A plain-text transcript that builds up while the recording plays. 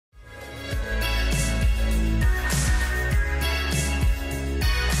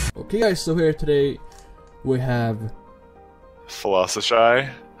Okay guys, so here today we have PhilosoShy,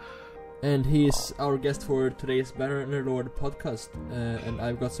 and he's our guest for today's Bannerlord podcast, and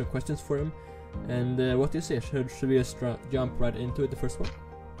I've got some questions for him. And what do you say? Should we just jump right into it, the first one?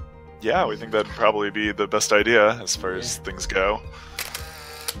 Yeah, we think that'd probably be the best idea as far as things go.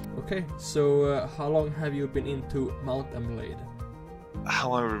 Okay, so how long have you been into Mount and Blade? How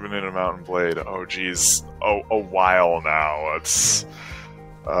long have we been into Mount and Blade? Oh geez, a while now. Let's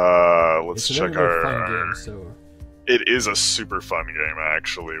check our... fun game, so... It is a super fun game,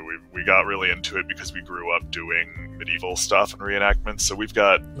 actually. We got really into it because we grew up doing medieval stuff and reenactments, so we've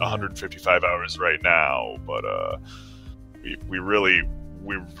got 155 hours right now, but we've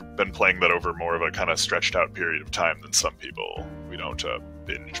been playing that over more of a kind of stretched out period of time than some people. We don't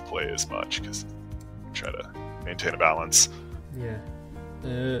binge play as much because we try to maintain a balance. Yeah.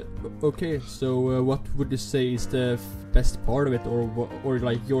 Okay, so what would you say is the best part of it, or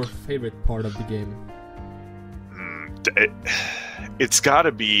like your favorite part of the game? It's got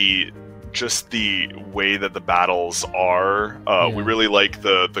to be just the way that the battles are. We really like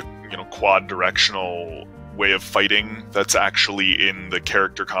the quad directional way of fighting that's actually in the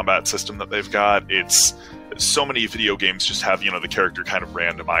character combat system that they've got. It's so many video games just have the character kind of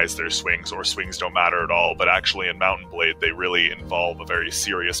randomize their swings, or swings don't matter at all, but actually in Mount and Blade they really involve a very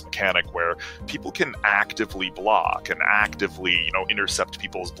serious mechanic where people can actively block and actively intercept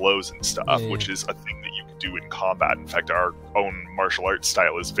people's blows and stuff, which is a thing that you can do in combat. In fact, our own martial arts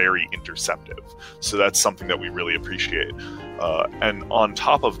style is very interceptive, so that's something that we really appreciate. And on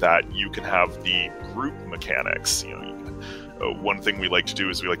top of that, you can have the group mechanics. One thing we like to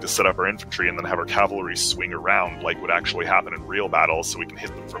do is we like to set up our infantry and then have our cavalry swing around like would actually happen in real battles, so we can hit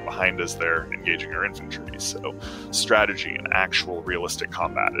them from behind as they're engaging our infantry. So strategy and actual realistic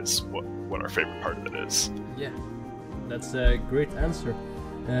combat is what our favorite part of it is. Yeah, that's a great answer.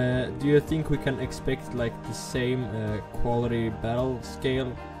 Do you think we can expect like the same quality battle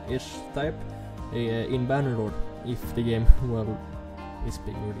scale-ish type in Bannerlord if the game is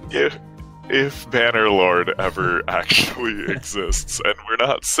being released? If Bannerlord ever actually exists, and we're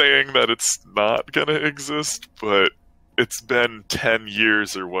not saying that it's not gonna exist, but it's been 10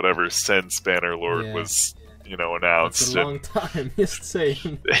 years or whatever since Bannerlord was, announced. It's a long time, just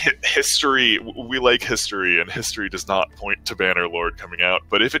saying. History, we like history, and history does not point to Bannerlord coming out,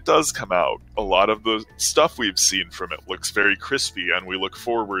 but if it does come out, a lot of the stuff we've seen from it looks very crispy, and we look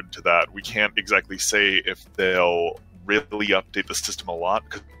forward to that. We can't exactly say if they'll really update the system a lot,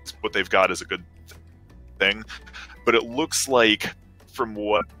 because what they've got is a good thing, but it looks like, from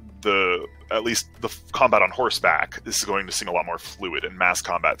what at least the combat on horseback, this is going to seem a lot more fluid, and mass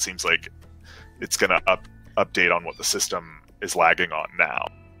combat seems like it's going to update on what the system is lagging on now.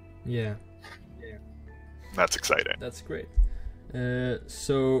 Yeah. That's exciting. That's great.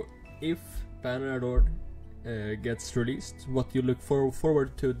 So if Bannerlord gets released, what do you look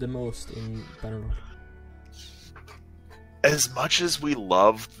forward to the most in Bannerlord? As much as we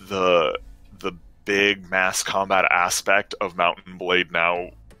love the big mass combat aspect of Mount and Blade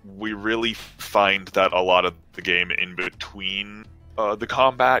now, we really find that a lot of the game in between the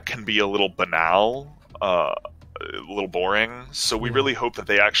combat can be a little banal, a little boring. So we really hope that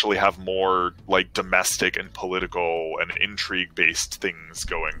they actually have more like domestic and political and intrigue-based things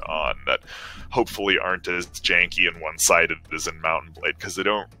going on that hopefully aren't as janky and one-sided as in Mount and Blade, because they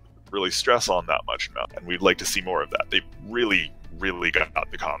don't really stress on that much now, and we'd like to see more of that. They really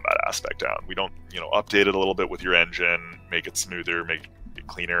got the combat aspect down. We don't, update it a little bit with your engine, make it smoother, make it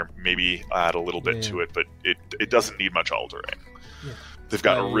cleaner, maybe add a little bit to it, but it doesn't need much altering. Yeah. They've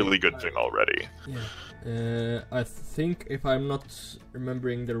got a really good thing already. Yeah. I think, if I'm not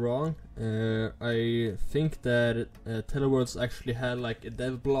remembering the wrong, I think that Teleworlds actually had like a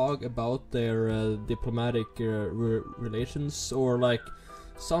dev blog about their diplomatic relations, or like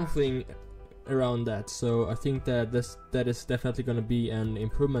something around that. So I think that that is definitely going to be an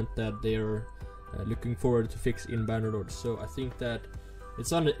improvement that they're looking forward to fix in Bannerlord. So I think that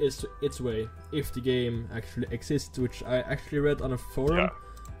it's on its way if the game actually exists, which I actually read on a forum.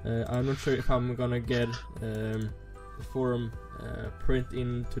 I'm not sure if I'm gonna get the forum print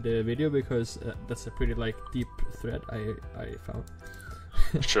into the video, because that's a pretty like deep thread I found.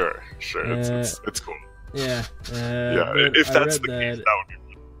 Sure, it's cool. Yeah. If that's the case, that would be.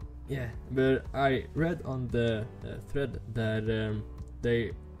 Yeah, but I read on the thread that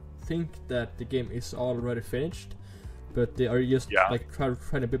they think that the game is already finished, but they are just like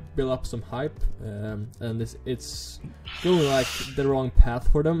trying to build up some hype, and it's going like the wrong path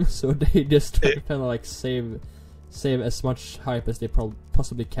for them. So they just try to kind of like save as much hype as they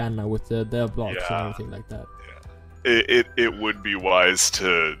possibly can now with the dev blogs and everything like that. It would be wise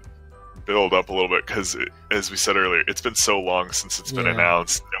to build up a little bit because, as we said earlier, it's been so long since it's been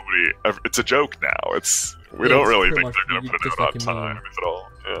announced. It's a joke now. We don't really think they're going to put it out on time, if at all.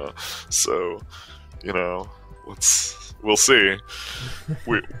 Yeah. So, we'll see.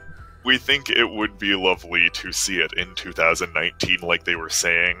 We think it would be lovely to see it in 2019, like they were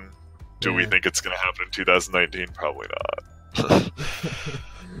saying. Do we think it's going to happen in 2019? Probably not.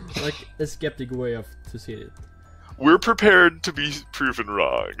 Like a skeptic way to see it. We're prepared to be proven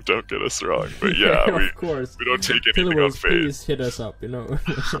wrong. Don't get us wrong, but of course. We don't take anything on faith. Please hit us up, yeah,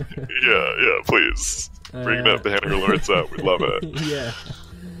 please bring that Bannerlords out. We love it. Yeah.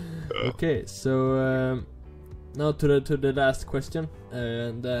 Okay, so now to the last question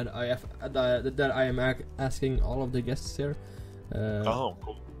that I am asking all of the guests here.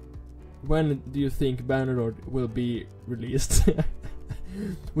 Cool. When do you think Bannerlord will be released?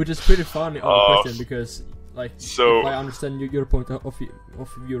 Which is pretty funny question because, like, if I understand your point of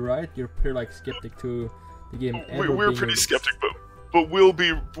view, right? You're pretty skeptic to the game. We're pretty skeptic, but we'll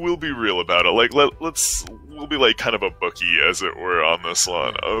be real about it. Like we'll be kind of a bookie, as it were, on this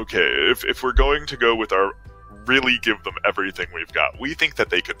one. Okay, if we're going to go with our really give them everything we've got, we think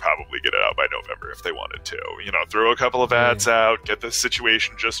that they could probably get it out by November if they wanted to. Throw a couple of ads out, get the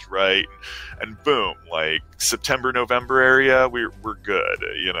situation just right, and boom, September, November area, we're good.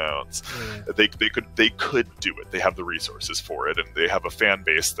 They could do it. They have the resources for it, and they have a fan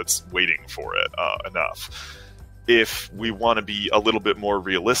base that's waiting for it enough. If we want to be a little bit more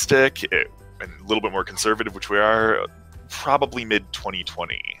realistic and a little bit more conservative, which we are, probably mid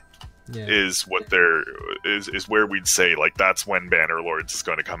 2020. Is what is where we'd say that's when Bannerlords is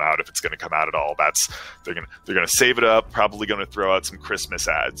going to come out, if it's going to come out at all. They're going to save it up, probably going to throw out some Christmas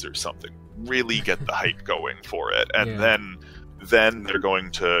ads or something, really get the hype going for it, and then they're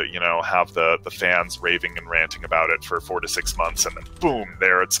going to have the fans raving and ranting about it for 4 to 6 months, and then boom,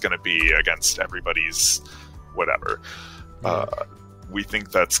 there it's going to be against everybody's whatever. We think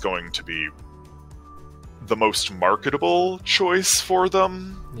that's going to be the most marketable choice for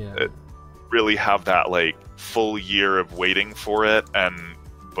them. Really have that full year of waiting for it,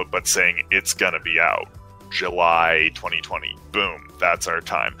 but saying it's gonna be out July 2020. Boom, that's our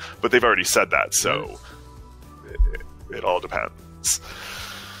time. But they've already said that, so it all depends.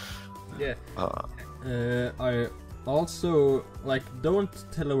 Yeah. I also don't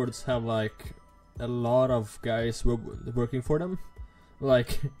Teleworlds have a lot of guys working for them?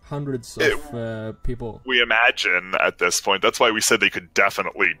 Hundreds of people. We imagine at this point. That's why we said they could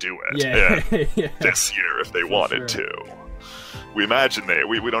definitely do it this year if they wanted to. We imagine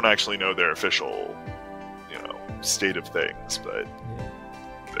we don't actually know their official, state of things, but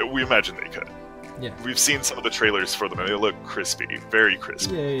we imagine they could. Yeah. We've seen some of the trailers for them, and they look crispy, very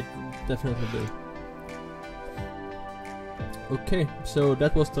crispy. Yeah, it definitely do. Okay, so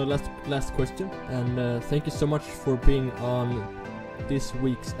that was the last question, and thank you so much for being on this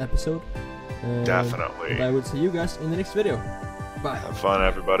week's episode. Definitely. And I will see you guys in the next video. Bye. Have fun,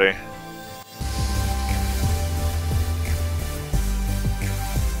 everybody.